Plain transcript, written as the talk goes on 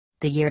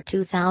The year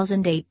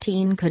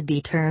 2018 could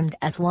be termed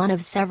as one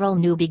of several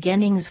new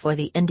beginnings for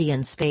the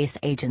Indian Space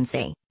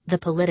Agency: the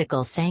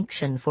political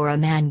sanction for a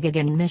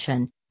Mangagan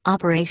mission,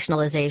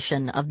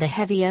 operationalization of the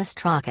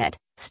heaviest rocket,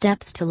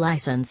 steps to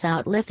license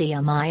out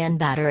lithium-ion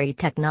battery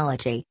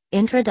technology,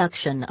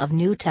 introduction of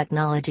new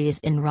technologies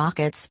in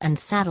rockets and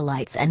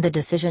satellites, and the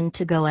decision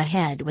to go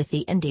ahead with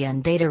the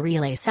Indian Data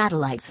Relay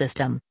Satellite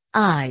System,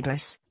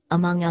 IDRS,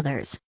 among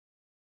others.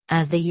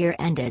 As the year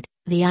ended,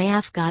 the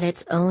IF got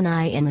its own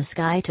eye in the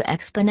sky to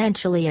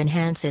exponentially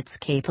enhance its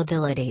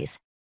capabilities.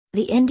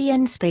 The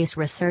Indian Space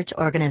Research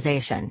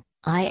Organisation,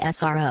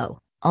 ISRO,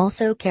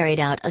 also carried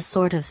out a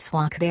sort of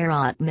Swachh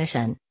Bharat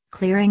mission,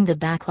 clearing the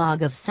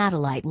backlog of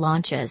satellite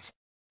launches.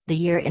 The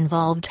year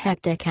involved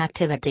hectic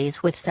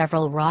activities with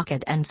several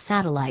rocket and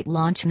satellite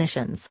launch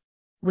missions.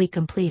 We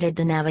completed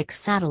the Navix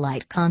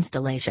satellite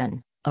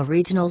constellation, a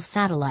regional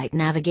satellite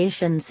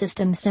navigation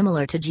system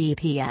similar to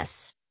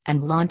GPS,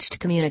 and launched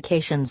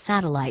communication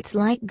satellites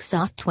like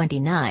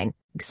GSAT-29,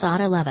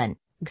 GSAT-11,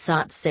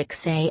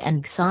 GSAT-6A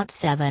and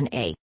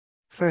GSAT-7A.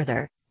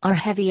 Further, our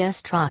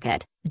heaviest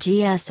rocket,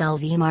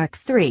 GSLV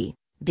Mk III,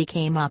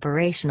 became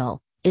operational,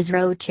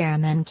 ISRO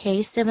Chairman K.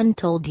 Sivan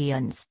told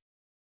IANS.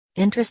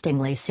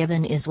 Interestingly,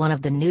 Sivan is one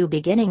of the new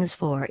beginnings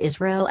for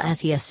ISRO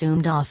as he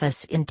assumed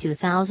office in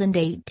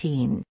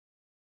 2018.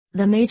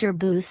 The major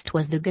boost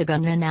was the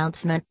Gaggan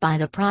announcement by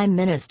the Prime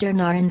Minister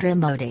Narendra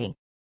Modi.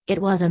 It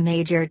was a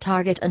major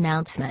target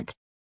announcement.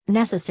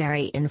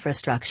 Necessary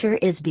infrastructure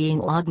is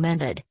being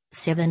augmented,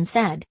 Sivan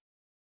said.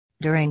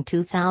 During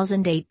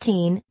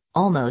 2018,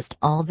 almost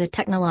all the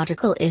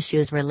technological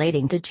issues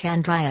relating to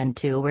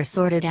Chandrayaan-2 were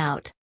sorted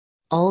out.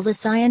 All the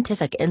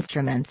scientific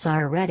instruments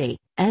are ready,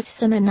 S.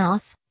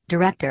 Simanath,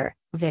 Director,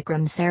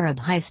 Vikram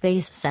Sarabhai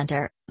Space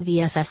Center,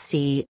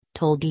 VSSC,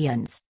 told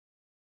IANS.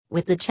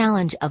 With the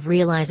challenge of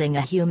realizing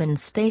a human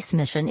space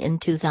mission in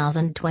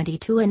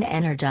 2022, an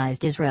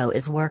energized ISRO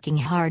is working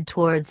hard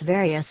towards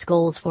various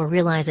goals for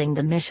realizing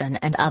the mission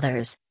and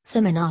others,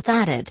 Simanath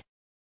added.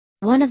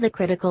 One of the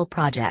critical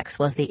projects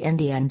was the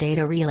Indian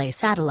Data Relay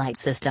Satellite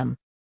System.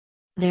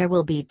 There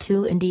will be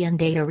 2 Indian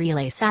Data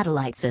Relay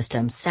Satellite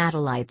Systems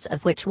satellites,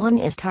 of which one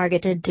is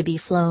targeted to be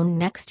flown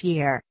next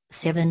year,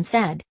 Sivan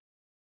said.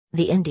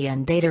 The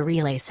Indian Data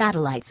Relay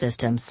Satellite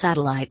Systems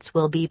satellites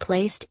will be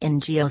placed in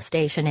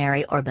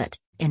geostationary orbit,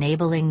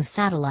 enabling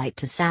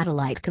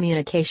satellite-to-satellite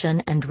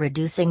communication and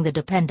reducing the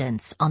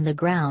dependence on the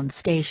ground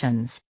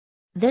stations.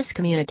 This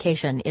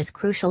communication is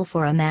crucial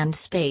for a manned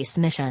space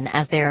mission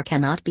as there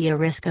cannot be a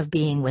risk of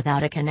being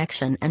without a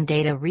connection and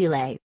data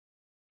relay.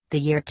 The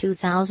year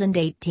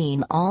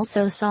 2018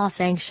 also saw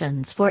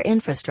sanctions for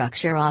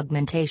infrastructure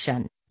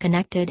augmentation,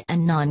 connected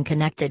and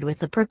non-connected with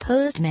the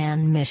proposed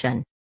manned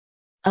mission.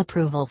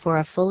 Approval for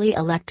a fully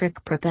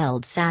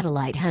electric-propelled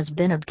satellite has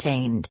been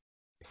obtained.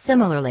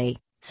 Similarly,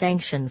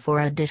 sanction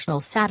for additional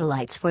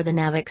satellites for the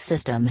Navix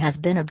system has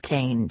been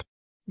obtained.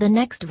 The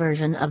next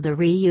version of the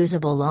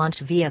reusable launch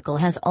vehicle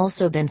has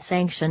also been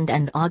sanctioned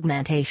and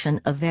augmentation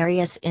of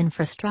various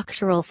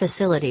infrastructural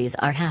facilities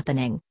are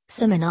happening,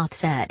 Simanath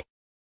said.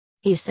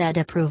 He said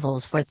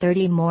approvals for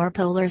 30 more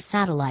Polar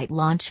Satellite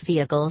Launch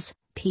Vehicles,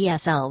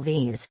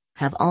 PSLVs,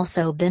 have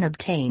also been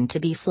obtained to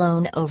be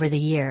flown over the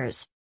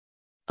years.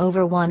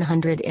 Over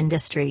 100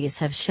 industries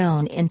have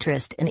shown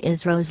interest in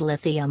ISRO's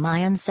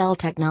lithium-ion cell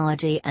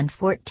technology and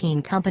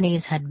 14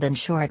 companies had been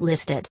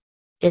shortlisted.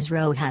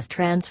 ISRO has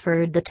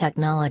transferred the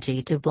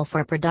technology to BEL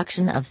for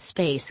production of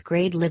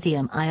space-grade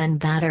lithium-ion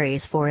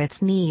batteries for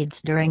its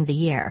needs during the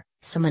year,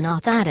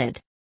 Simanath added.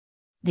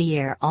 The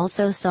year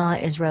also saw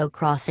ISRO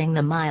crossing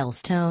the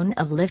milestone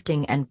of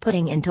lifting and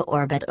putting into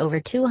orbit over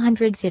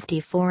 250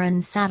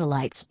 foreign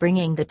satellites,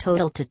 bringing the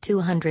total to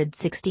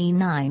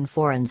 269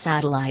 foreign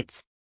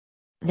satellites.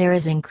 There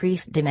is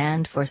increased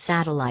demand for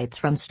satellites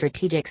from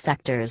strategic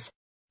sectors.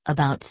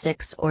 About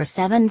 6 or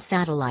 7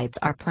 satellites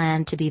are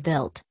planned to be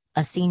built,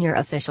 a senior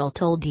official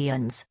told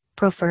IANS,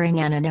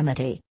 preferring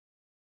anonymity.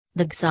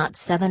 The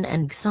GSAT-7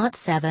 and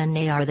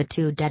GSAT-7A are the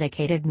 2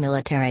 dedicated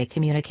military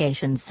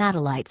communication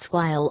satellites,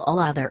 while all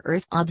other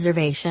Earth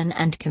observation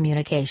and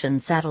communication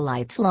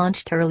satellites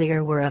launched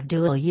earlier were of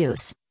dual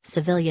use,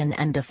 civilian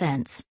and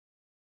defense.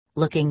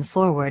 Looking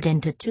forward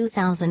into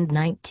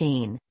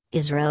 2019,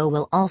 ISRO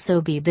will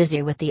also be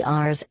busy with the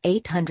Rs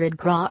 800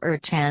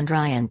 Kourou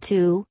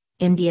Chandrayaan-2,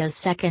 India's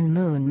second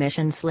moon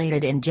mission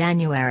slated in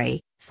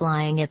January,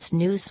 flying its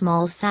new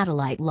Small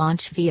Satellite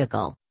Launch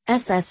Vehicle,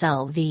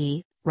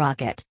 SSLV,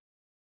 rocket.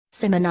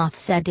 Simanath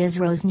said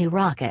ISRO's new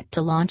rocket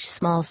to launch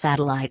small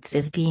satellites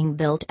is being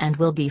built and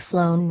will be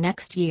flown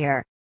next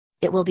year.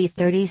 It will be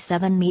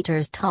 37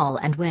 meters tall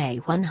and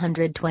weigh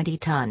 120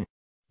 ton.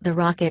 The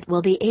rocket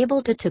will be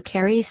able to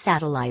carry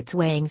satellites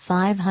weighing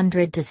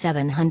 500 to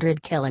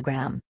 700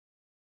 kg.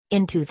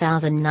 In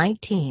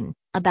 2019,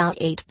 about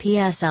 8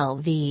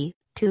 PSLV,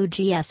 2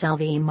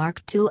 GSLV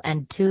Mk II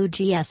and 2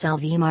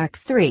 GSLV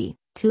Mk III,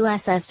 2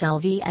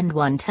 SSLV and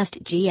 1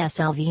 test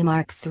GSLV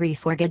Mk III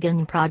for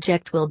Gaggan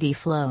project will be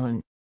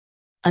flown.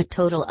 A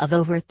total of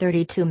over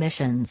 32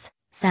 missions,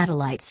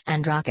 satellites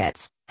and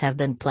rockets, have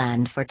been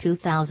planned for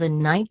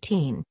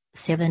 2019,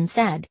 Sivan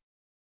said.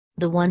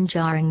 The one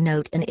jarring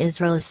note in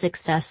ISRO's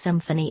success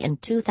symphony in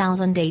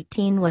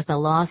 2018 was the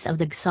loss of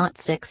the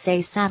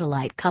GSAT-6A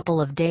satellite couple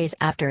of days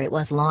after it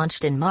was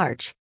launched in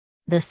March.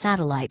 The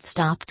satellite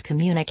stopped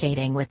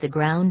communicating with the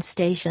ground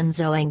stations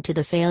owing to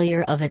the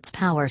failure of its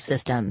power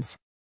systems.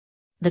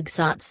 The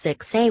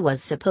GSAT-6A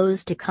was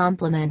supposed to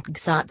complement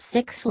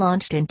GSAT-6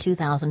 launched in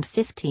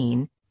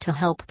 2015, to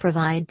help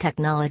provide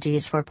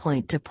technologies for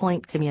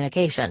point-to-point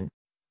communication.